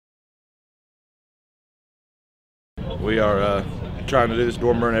We are trying to do this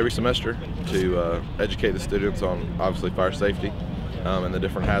dorm burn every semester to educate the students on obviously fire safety and the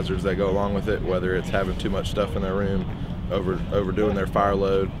different hazards that go along with it, whether it's having too much stuff in their room, overdoing their fire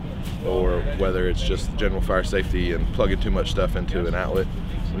load, or whether it's just general fire safety and plugging too much stuff into an outlet.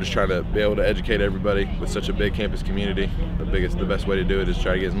 I'm just trying to be able to educate everybody with such a big campus community. The best way to do it is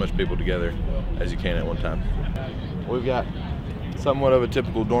try to get as much people together as you can at one time. We've got somewhat of a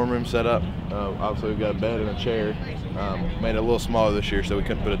typical dorm room setup. Obviously we've got a bed and a chair. Made it a little smaller this year so we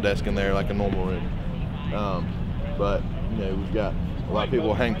couldn't put a desk in there like a normal room. But you know, we've got a lot of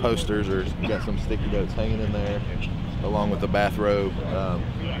people hang posters, or we've got some sticky notes hanging in there, along with the bathrobe,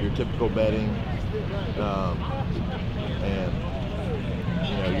 your typical bedding, and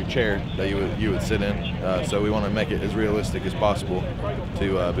you know, your chair that you would sit in. So we want to make it as realistic as possible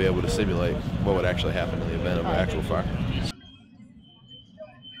to be able to simulate what would actually happen in the event of an actual fire.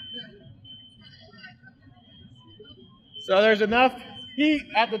 So there's enough heat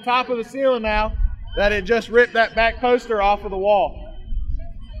at the top of the ceiling now that it just ripped that back poster off of the wall.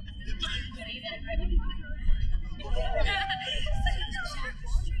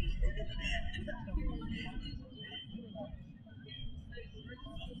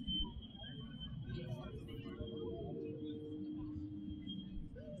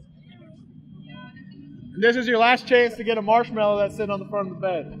 This is your last chance to get a marshmallow that's sitting on the front of the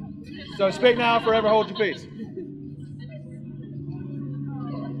bed. So speak now, forever hold your peace.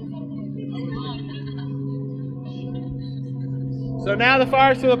 So now the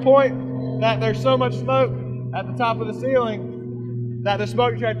fire's to the point that there's so much smoke at the top of the ceiling that the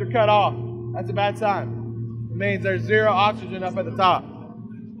smoke detector cut off. That's a bad sign. It means there's zero oxygen up at the top.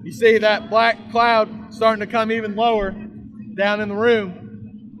 You see that black cloud starting to come even lower down in the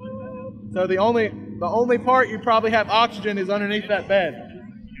room. So the only part you probably have oxygen is underneath that bed.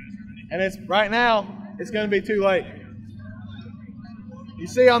 And right now, it's going to be too late. You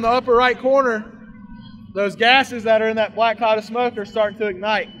see on the upper right corner, those gases that are in that black cloud of smoke are starting to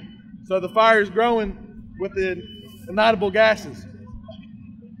ignite. So the fire is growing with the ignitable gases.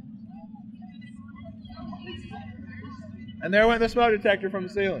 And there went the smoke detector from the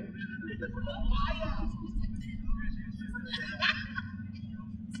ceiling.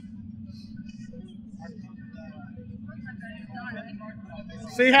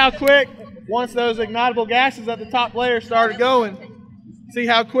 See how quick, once those ignitable gases at the top layer started going, see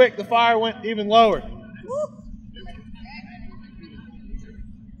how quick the fire went even lower.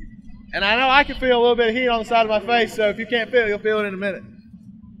 And I know I can feel a little bit of heat on the side of my face, so if you can't feel it, you'll feel it in a minute.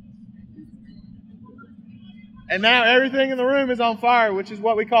 And now everything in the room is on fire, which is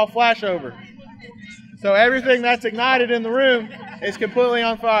what we call flashover. So everything that's ignited in the room is completely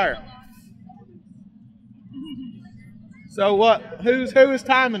on fire. So what? Who is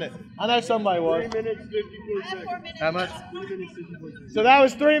timing it? I know somebody was. 3 minutes, 54 seconds. How much? 3 minutes, 54 seconds. So that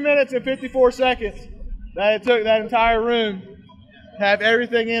was 3 minutes and 54 seconds that it took that entire room to have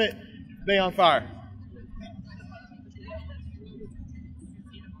everything in it be on fire.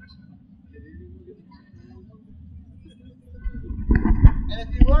 And if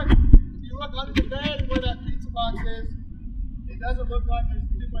you look under the bed where that pizza box is, it doesn't look like there's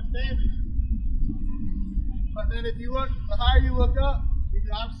too much damage. But then if you look, the higher you look up, you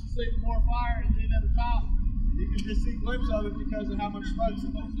can obviously see more fire, and then at the top, you can just see a glimpse of it because of how much smoke's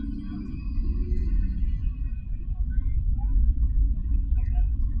involved.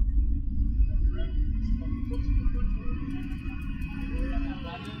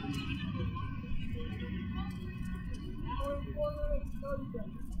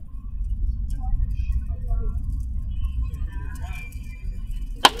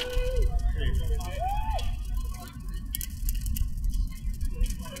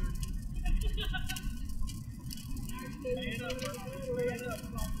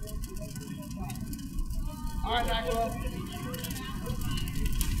 All right, Maxwell.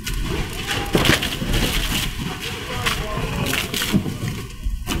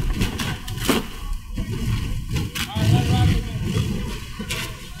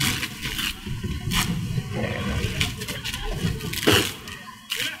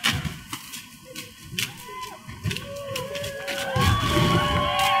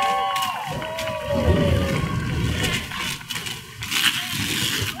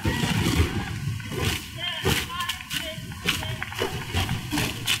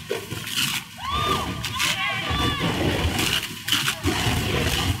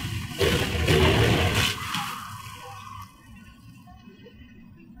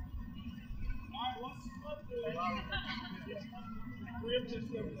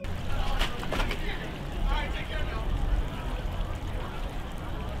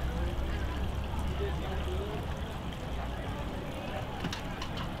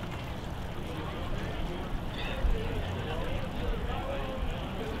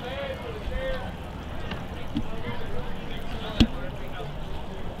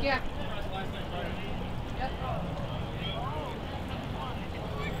 Yep.